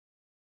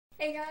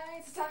Hey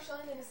guys, it's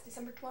Ashlyn and it's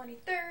December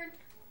 23rd.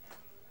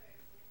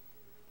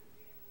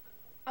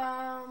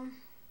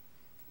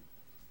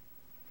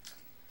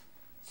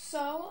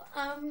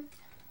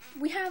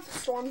 We have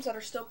storms that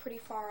are still pretty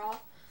far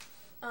off.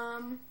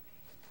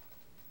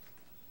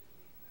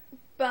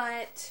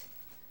 But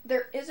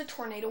there is a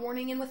tornado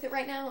warning in with it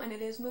right now, and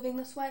it is moving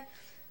this way.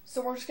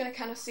 So we're just going to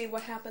kind of see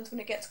what happens when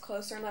it gets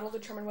closer, and that'll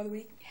determine whether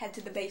we head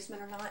to the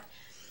basement or not.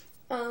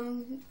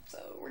 So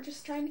we're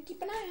just trying to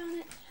keep an eye on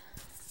it.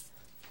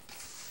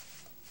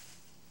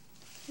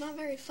 Not a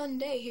very fun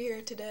day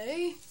here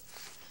today.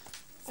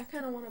 I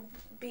kind of want to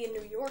be in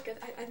New York.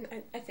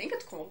 I think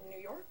it's cold in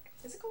New York.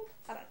 Is it cold?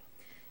 I don't know.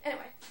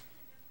 Anyway,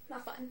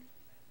 not fun.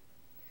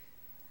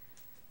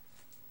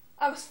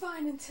 I was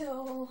fine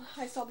until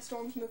I saw the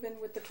storms move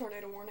in with the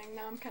tornado warning.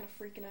 Now I'm kind of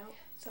freaking out.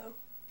 So,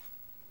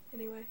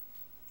 anyway.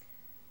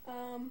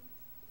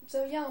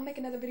 So yeah, I'll make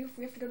another video if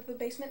we have to go to the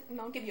basement,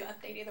 and I'll give you an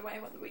update either way,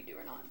 whether we do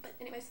or not. But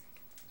anyways,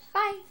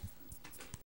 bye!